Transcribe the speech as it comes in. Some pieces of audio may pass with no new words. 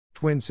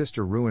twin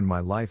sister ruined my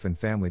life and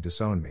family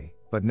disowned me,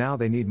 but now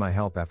they need my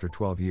help after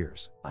 12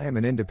 years. I am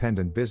an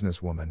independent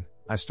businesswoman.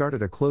 I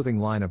started a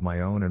clothing line of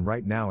my own and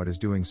right now it is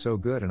doing so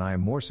good and I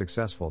am more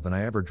successful than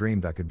I ever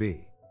dreamed I could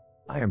be.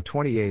 I am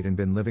 28 and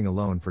been living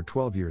alone for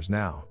 12 years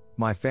now.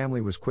 My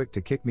family was quick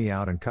to kick me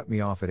out and cut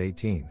me off at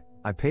 18.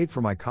 I paid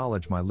for my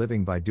college, my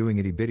living by doing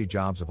itty-bitty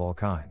jobs of all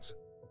kinds.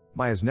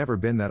 My has never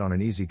been that on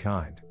an easy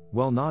kind.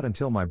 Well, not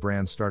until my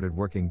brand started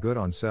working good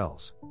on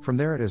sales. From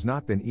there it has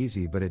not been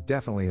easy, but it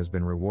definitely has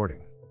been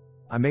rewarding.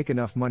 I make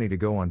enough money to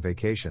go on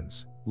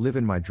vacations, live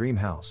in my dream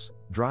house,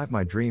 drive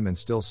my dream and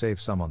still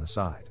save some on the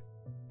side.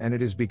 And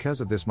it is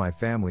because of this my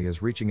family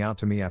is reaching out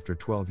to me after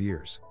 12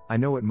 years. I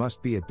know it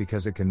must be it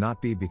because it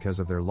cannot be because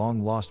of their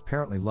long lost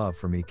parently love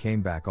for me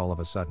came back all of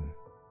a sudden.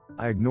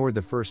 I ignored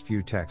the first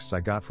few texts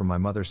I got from my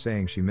mother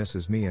saying she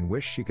misses me and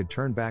wish she could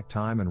turn back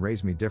time and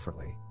raise me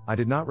differently. I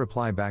did not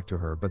reply back to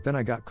her, but then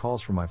I got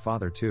calls from my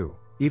father too.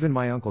 Even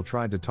my uncle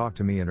tried to talk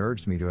to me and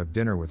urged me to have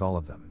dinner with all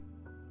of them.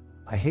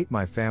 I hate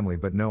my family,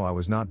 but no, I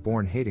was not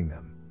born hating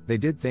them. They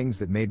did things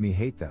that made me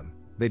hate them.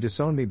 They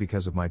disowned me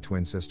because of my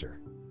twin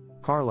sister.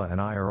 Carla and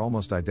I are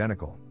almost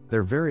identical.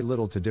 There's very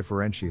little to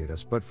differentiate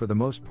us, but for the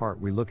most part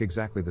we look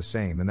exactly the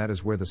same, and that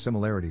is where the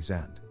similarities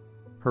end.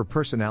 Her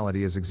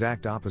personality is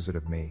exact opposite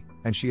of me,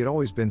 and she had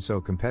always been so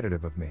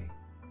competitive of me.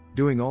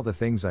 Doing all the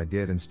things I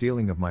did and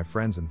stealing of my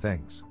friends and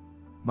things.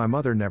 My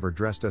mother never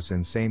dressed us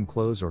in same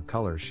clothes or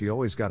colors, she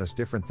always got us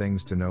different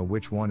things to know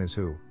which one is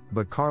who,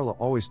 but Carla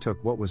always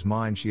took what was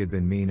mine. She had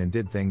been mean and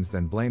did things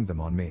then blamed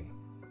them on me.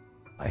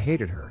 I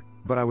hated her,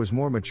 but I was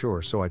more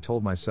mature, so I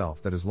told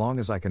myself that as long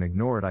as I can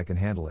ignore it I can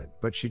handle it,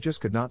 but she just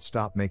could not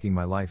stop making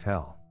my life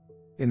hell.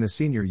 In the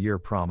senior year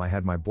prom I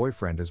had my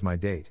boyfriend as my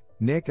date.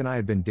 Nick and I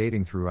had been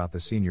dating throughout the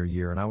senior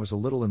year and I was a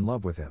little in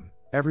love with him.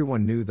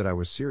 Everyone knew that I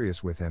was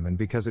serious with him, and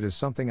because it is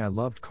something I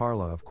loved,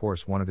 Carla of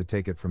course wanted to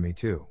take it from me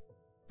too.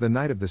 The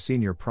night of the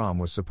senior prom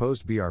was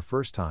supposed to be our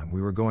first time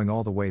we were going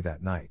all the way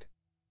that night.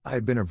 I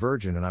had been a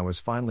virgin and I was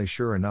finally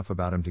sure enough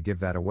about him to give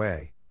that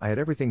away. I had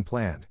everything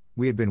planned.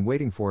 We had been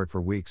waiting for it for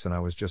weeks and I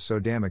was just so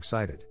damn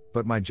excited.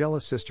 But my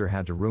jealous sister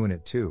had to ruin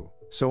it too.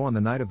 So on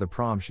the night of the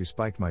prom she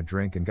spiked my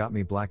drink and got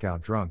me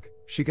blackout drunk.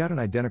 She got an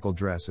identical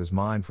dress as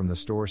mine from the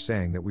store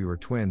saying that we were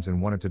twins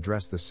and wanted to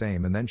dress the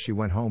same, and then she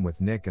went home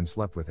with Nick and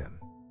slept with him.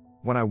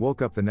 When I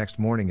woke up the next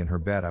morning in her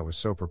bed I was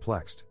so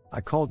perplexed.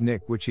 I called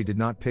Nick, which he did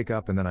not pick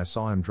up, and then I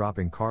saw him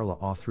dropping Carla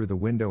off through the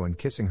window and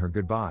kissing her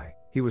goodbye.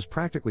 He was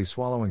practically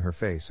swallowing her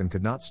face and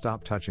could not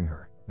stop touching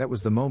her. That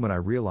was the moment I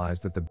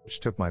realized that the bitch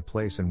took my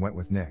place and went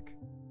with Nick.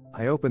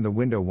 I opened the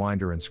window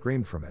winder and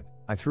screamed from it.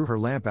 I threw her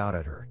lamp out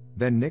at her.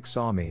 Then Nick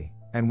saw me,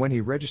 and when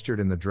he registered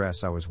in the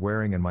dress I was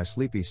wearing and my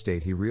sleepy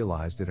state he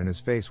realized it and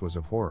his face was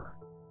of horror.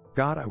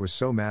 God, I was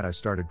so mad I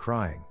started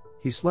crying.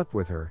 He slept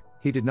with her.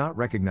 He did not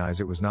recognize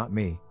it was not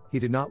me. He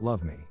did not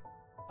love me.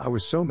 I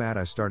was so mad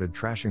I started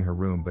trashing her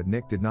room, but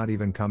Nick did not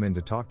even come in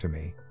to talk to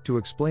me, to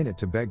explain it,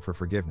 to beg for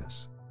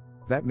forgiveness.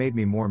 That made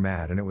me more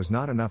mad, and it was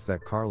not enough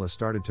that Carla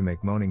started to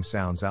make moaning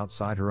sounds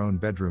outside her own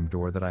bedroom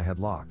door that I had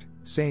locked,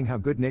 saying how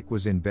good Nick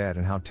was in bed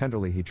and how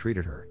tenderly he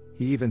treated her.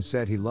 He even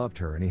said he loved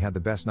her and he had the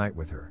best night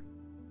with her.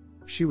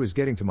 She was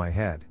getting to my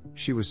head.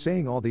 She was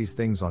saying all these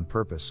things on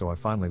purpose, so I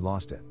finally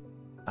lost it.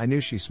 I knew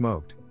she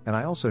smoked, and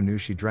I also knew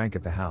she drank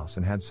at the house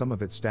and had some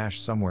of it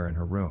stashed somewhere in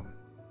her room.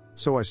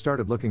 So I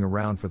started looking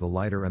around for the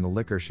lighter and the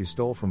liquor she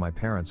stole from my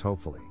parents,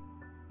 hopefully.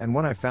 And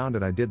when I found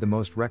it I did the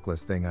most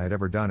reckless thing I had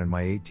ever done in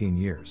my 18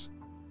 years.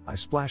 I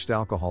splashed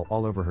alcohol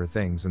all over her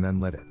things and then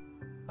lit it.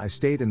 I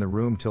stayed in the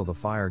room till the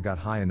fire got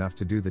high enough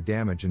to do the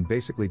damage, and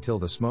basically till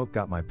the smoke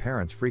got my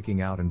parents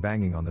freaking out and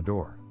banging on the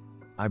door.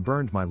 I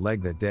burned my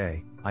leg that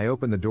day. I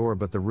opened the door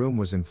but the room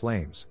was in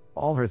flames,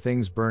 all her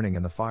things burning,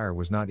 and the fire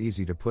was not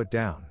easy to put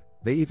down.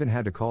 They even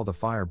had to call the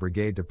fire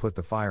brigade to put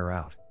the fire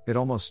out. It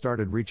almost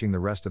started reaching the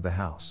rest of the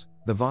house.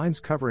 The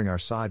vines covering our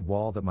side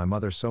wall that my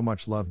mother so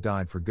much loved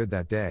died for good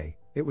that day.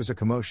 It was a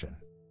commotion.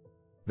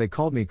 They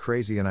called me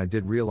crazy and I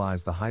did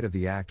realize the height of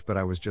the act, but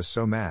I was just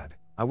so mad.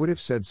 I would have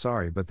said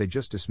sorry, but they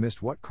just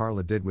dismissed what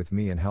Carla did with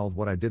me and held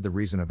what I did the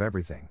reason of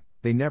everything.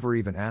 They never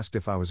even asked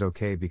if I was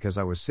okay because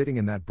I was sitting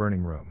in that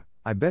burning room.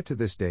 I bet to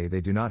this day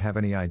they do not have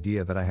any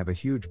idea that I have a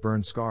huge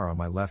burn scar on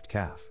my left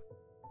calf.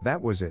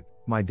 That was it.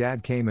 My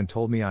dad came and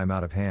told me I'm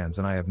out of hands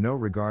and I have no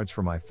regards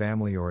for my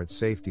family or its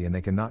safety, and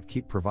they cannot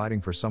keep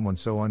providing for someone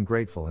so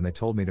ungrateful, and they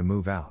told me to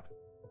move out.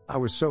 I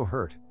was so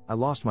hurt. I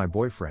lost my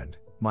boyfriend,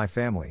 my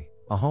family,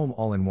 a home,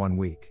 all in 1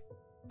 week.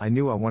 I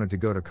knew I wanted to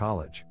go to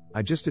college.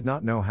 I just did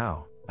not know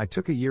how. I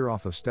took a year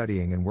off of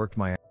studying and worked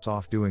my ass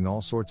off doing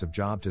all sorts of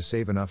jobs to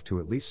save enough to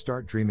at least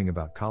start dreaming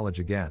about college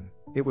again.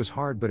 It was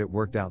hard, but it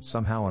worked out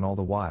somehow, and all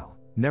the while,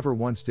 never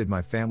once did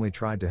my family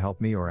try to help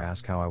me or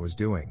ask how I was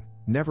doing.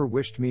 Never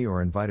wished me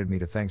or invited me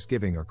to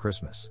Thanksgiving or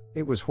Christmas.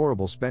 It was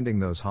horrible spending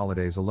those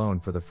holidays alone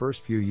for the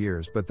first few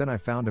years, but then I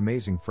found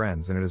amazing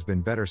friends and it has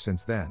been better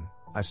since then.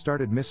 I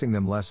started missing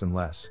them less and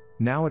less.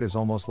 Now it is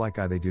almost like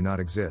they do not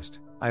exist.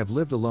 I have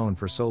lived alone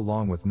for so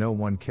long with no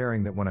one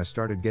caring that when I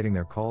started getting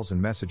their calls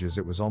and messages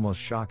it was almost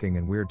shocking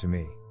and weird to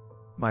me.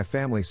 My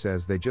family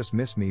says they just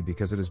miss me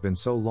because it has been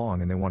so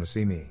long and they want to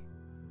see me.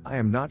 I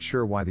am not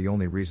sure why. The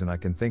only reason I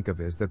can think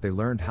of is that they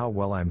learned how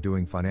well I am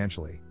doing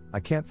financially. I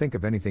can't think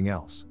of anything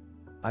else.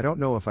 I don't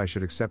know if I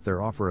should accept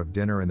their offer of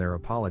dinner and their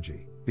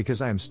apology,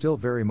 because I am still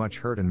very much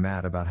hurt and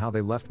mad about how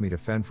they left me to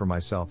fend for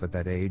myself at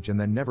that age and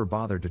then never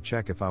bothered to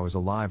check if I was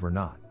alive or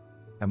not.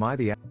 Am I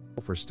the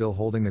asshole for still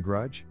holding the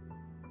grudge?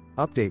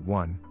 Update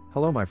 1.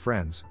 Hello my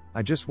friends,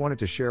 I just wanted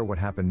to share what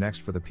happened next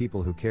for the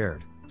people who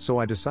cared, so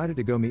I decided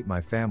to go meet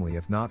my family,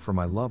 if not for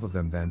my love of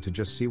them then to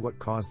just see what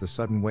caused the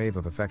sudden wave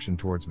of affection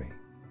towards me.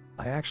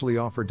 I actually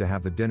offered to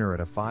have the dinner at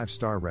a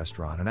 5-star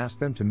restaurant and asked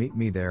them to meet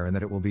me there and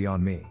that it will be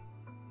on me.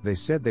 They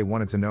said they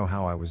wanted to know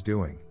how I was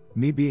doing.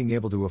 Me being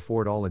able to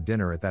afford all a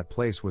dinner at that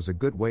place was a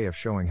good way of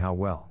showing how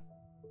well.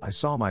 I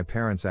saw my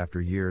parents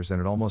after years and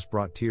it almost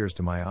brought tears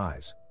to my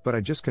eyes, but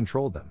I just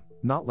controlled them,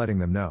 not letting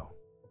them know.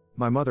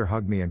 My mother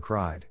hugged me and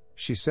cried.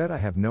 She said I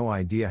have no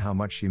idea how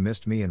much she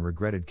missed me and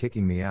regretted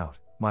kicking me out.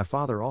 My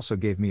father also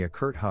gave me a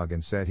curt hug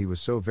and said he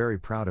was so very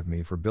proud of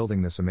me for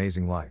building this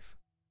amazing life.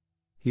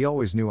 He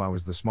always knew I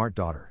was the smart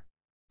daughter.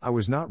 I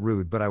was not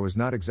rude, but I was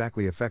not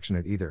exactly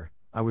affectionate either.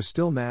 I was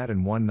still mad,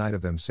 and one night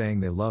of them saying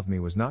they loved me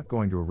was not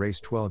going to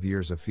erase 12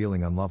 years of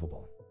feeling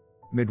unlovable.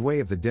 Midway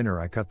of the dinner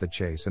I cut the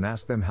chase and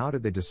asked them how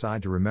did they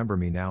decide to remember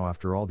me now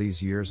after all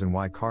these years and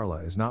why Carla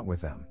is not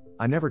with them.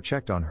 I never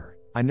checked on her.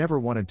 I never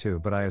wanted to,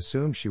 but I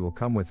assumed she will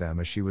come with them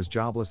as she was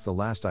jobless the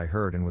last I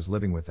heard and was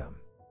living with them.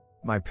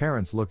 My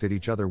parents looked at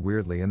each other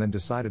weirdly and then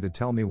decided to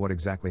tell me what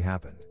exactly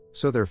happened.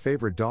 So their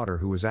favorite daughter,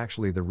 who was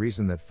actually the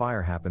reason that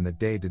fire happened that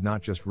day, did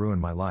not just ruin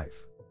my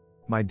life.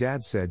 My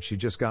dad said she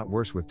just got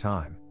worse with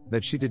time,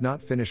 that she did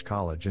not finish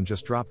college and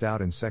just dropped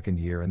out in second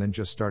year and then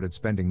just started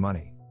spending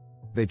money.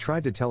 They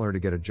tried to tell her to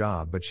get a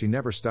job, but she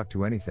never stuck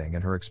to anything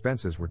and her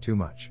expenses were too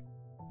much.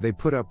 They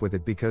put up with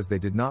it because they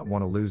did not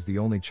want to lose the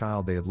only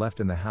child they had left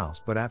in the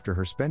house, but after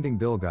her spending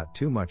bill got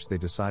too much they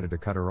decided to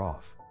cut her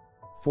off.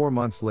 4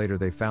 months later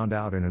they found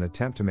out in an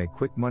attempt to make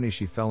quick money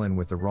she fell in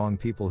with the wrong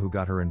people who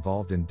got her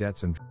involved in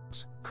debts and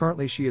drugs.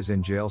 Currently she is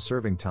in jail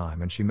serving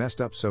time and she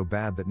messed up so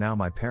bad that now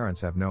my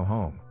parents have no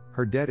home,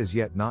 her debt is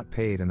yet not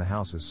paid and the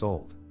house is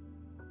sold.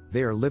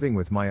 They are living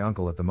with my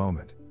uncle at the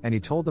moment, and he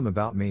told them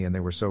about me and they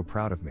were so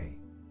proud of me.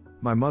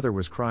 My mother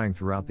was crying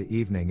throughout the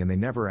evening and they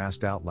never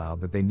asked out loud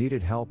that they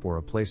needed help or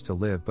a place to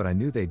live, but I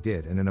knew they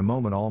did, and in a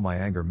moment all my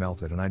anger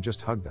melted and I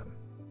just hugged them.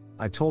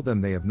 I told them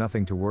they have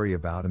nothing to worry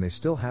about and they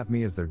still have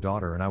me as their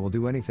daughter and I will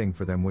do anything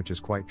for them, which is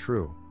quite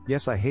true.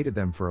 Yes, I hated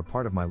them for a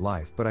part of my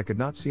life, but I could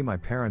not see my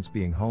parents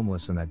being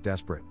homeless and that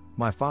desperate.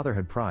 My father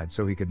had pride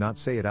so he could not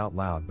say it out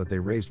loud, but they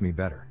raised me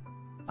better.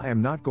 I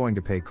am not going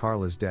to pay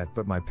Carla's debt,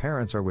 but my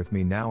parents are with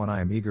me now and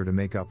I am eager to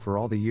make up for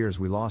all the years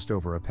we lost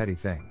over a petty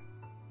thing.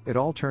 It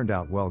all turned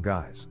out well,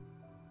 guys.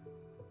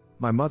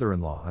 My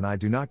mother-in-law and I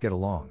do not get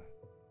along.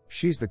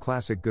 She's the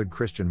classic good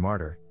Christian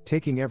martyr,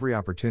 taking every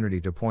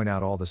opportunity to point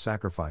out all the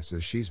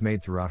sacrifices she's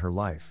made throughout her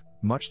life,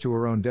 much to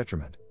her own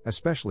detriment,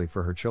 especially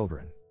for her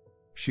children.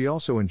 She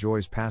also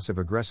enjoys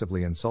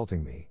passive-aggressively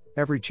insulting me,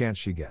 every chance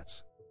she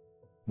gets.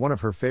 One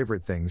of her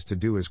favorite things to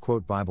do is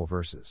quote Bible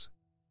verses.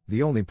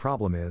 The only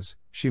problem is,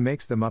 she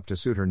makes them up to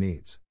suit her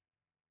needs.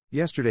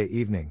 Yesterday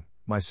evening,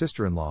 my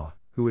sister-in-law,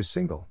 who is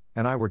single,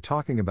 and I were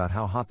talking about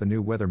how hot the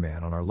new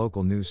weatherman on our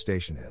local news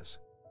station is.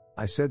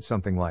 I said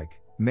something like,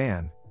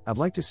 "Man, I'd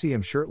like to see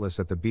him shirtless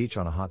at the beach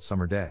on a hot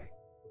summer day."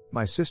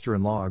 My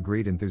sister-in-law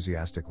agreed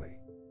enthusiastically.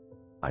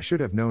 I should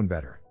have known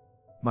better.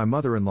 My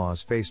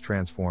mother-in-law's face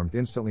transformed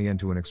instantly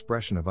into an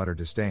expression of utter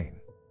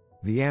disdain.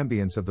 The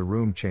ambience of the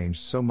room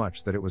changed so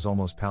much that it was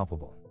almost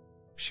palpable.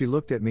 She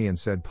looked at me and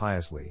said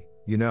piously,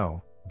 "You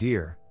know,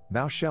 dear,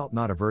 thou shalt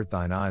not avert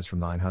thine eyes from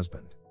thine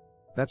husband."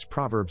 That's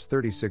Proverbs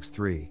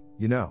 36:3,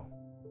 you know.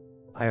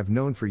 I have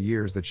known for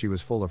years that she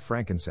was full of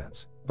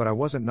frankincense, but I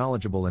wasn't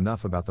knowledgeable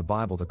enough about the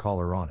Bible to call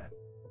her on it.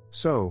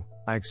 So,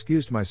 I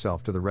excused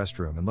myself to the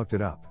restroom and looked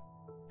it up.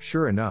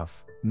 Sure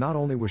enough, not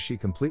only was she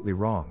completely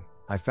wrong,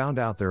 I found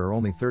out there are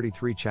only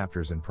 33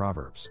 chapters in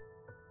Proverbs.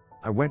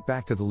 I went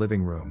back to the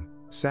living room,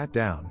 sat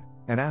down,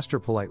 and asked her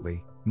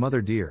politely,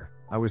 "Mother dear,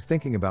 I was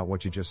thinking about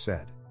what you just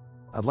said.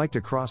 I'd like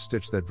to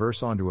cross-stitch that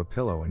verse onto a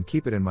pillow and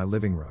keep it in my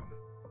living room.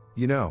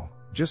 You know,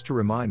 just to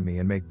remind me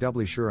and make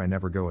doubly sure I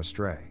never go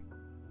astray.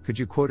 Could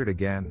you quote it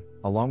again,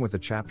 along with the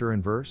chapter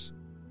and verse?"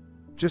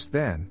 Just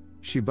then,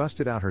 she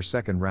busted out her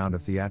second round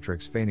of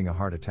theatrics, feigning a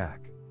heart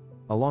attack.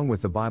 Along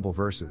with the Bible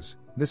verses,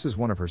 this is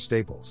one of her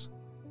staples.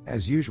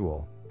 As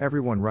usual,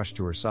 everyone rushed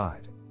to her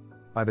side.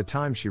 By the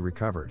time she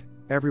recovered,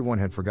 everyone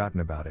had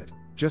forgotten about it,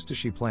 just as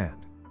she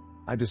planned.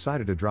 I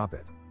decided to drop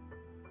it.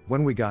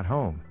 When we got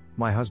home,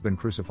 my husband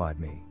crucified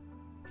me.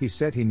 He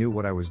said he knew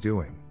what I was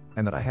doing,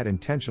 and that I had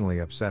intentionally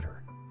upset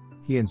her.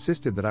 He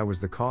insisted that I was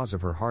the cause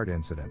of her heart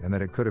incident and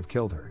that it could have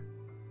killed her.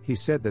 He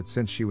said that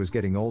since she was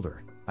getting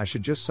older, I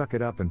should just suck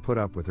it up and put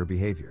up with her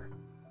behavior.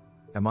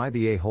 Am I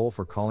the a-hole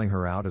for calling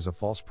her out as a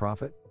false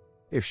prophet?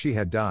 If she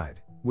had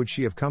died, would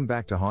she have come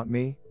back to haunt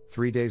me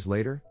 3 days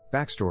later?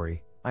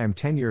 Backstory: I am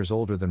 10 years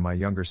older than my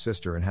younger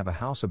sister and have a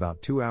house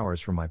about 2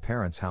 hours from my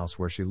parents' house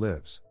where she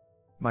lives.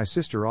 My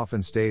sister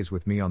often stays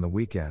with me on the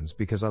weekends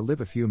because I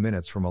live a few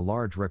minutes from a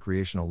large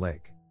recreational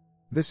lake.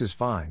 This is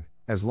fine,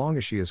 as long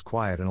as she is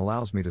quiet and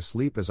allows me to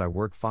sleep as I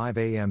work 5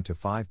 a.m. to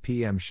 5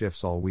 p.m.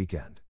 shifts all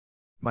weekend.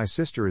 My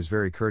sister is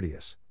very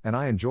courteous, and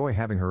I enjoy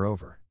having her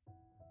over.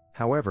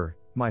 However,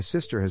 my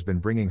sister has been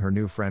bringing her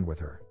new friend with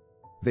her.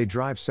 They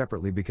drive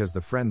separately because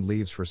the friend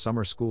leaves for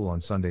summer school on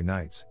Sunday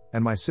nights,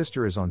 and my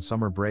sister is on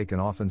summer break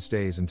and often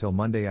stays until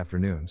Monday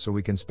afternoon so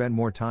we can spend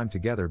more time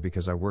together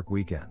because I work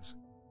weekends.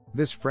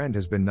 This friend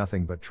has been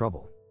nothing but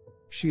trouble.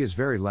 She is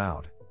very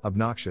loud,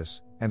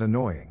 obnoxious, and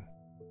annoying.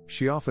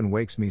 She often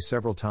wakes me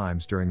several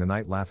times during the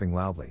night laughing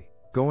loudly,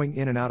 going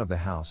in and out of the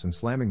house and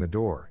slamming the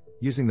door,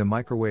 using the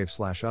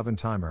microwave/oven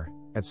timer,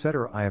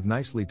 etc. I have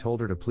nicely told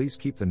her to please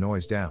keep the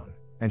noise down,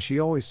 and she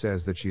always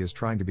says that she is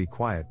trying to be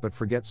quiet but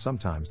forgets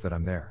sometimes that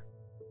I'm there.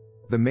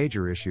 The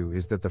major issue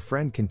is that the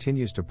friend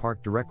continues to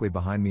park directly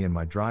behind me in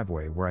my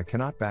driveway where I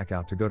cannot back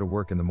out to go to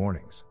work in the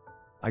mornings.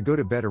 I go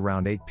to bed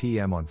around 8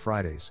 p.m. on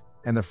Fridays,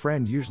 and the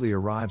friend usually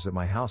arrives at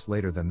my house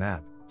later than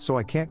that, so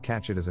I can't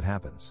catch it as it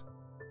happens.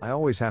 I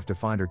always have to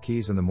find her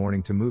keys in the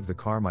morning to move the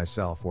car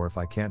myself, or if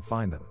I can't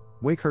find them,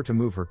 wake her to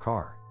move her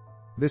car.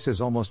 This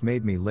has almost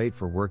made me late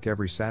for work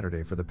every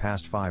Saturday for the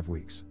past 5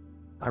 weeks.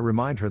 I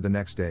remind her the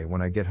next day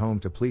when I get home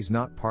to please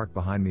not park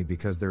behind me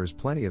because there is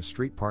plenty of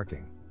street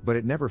parking, but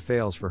it never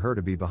fails for her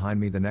to be behind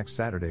me the next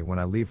Saturday when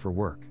I leave for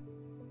work.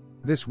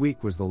 This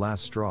week was the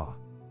last straw.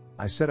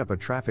 I set up a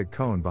traffic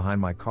cone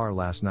behind my car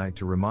last night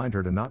to remind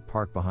her to not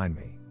park behind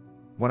me.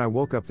 When I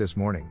woke up this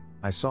morning,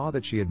 I saw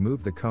that she had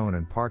moved the cone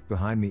and parked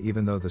behind me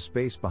even though the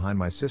space behind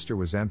my sister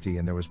was empty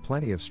and there was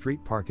plenty of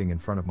street parking in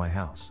front of my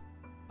house.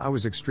 I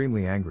was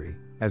extremely angry,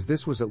 as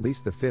this was at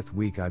least the 5th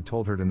week I'd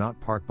told her to not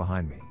park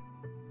behind me.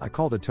 I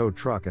called a tow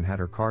truck and had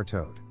her car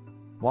towed.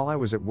 While I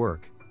was at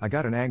work, I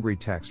got an angry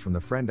text from the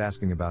friend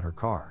asking about her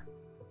car.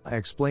 I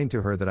explained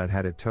to her that I'd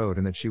had it towed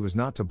and that she was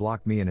not to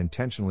block me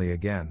intentionally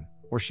again,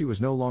 or she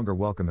was no longer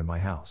welcome in my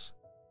house.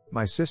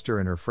 My sister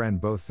and her friend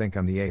both think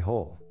I'm the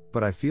a-hole,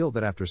 but I feel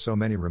that after so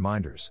many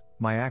reminders,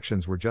 my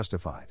actions were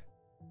justified.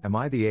 Am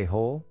I the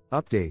a-hole?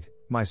 Update: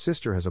 my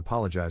sister has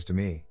apologized to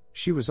me.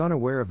 She was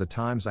unaware of the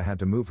times I had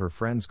to move her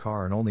friend's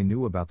car and only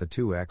knew about the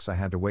 2x I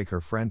had to wake her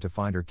friend to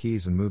find her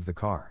keys and move the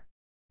car.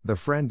 The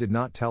friend did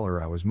not tell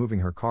her I was moving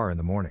her car in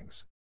the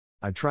mornings.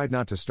 I tried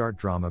not to start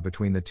drama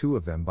between the two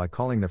of them by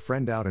calling the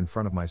friend out in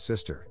front of my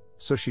sister,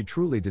 so she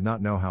truly did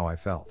not know how I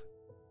felt.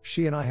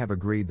 She and I have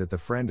agreed that the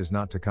friend is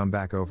not to come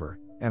back over,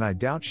 and I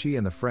doubt she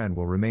and the friend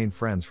will remain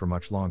friends for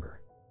much longer.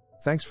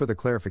 Thanks for the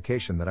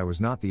clarification that I was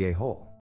not the a-hole.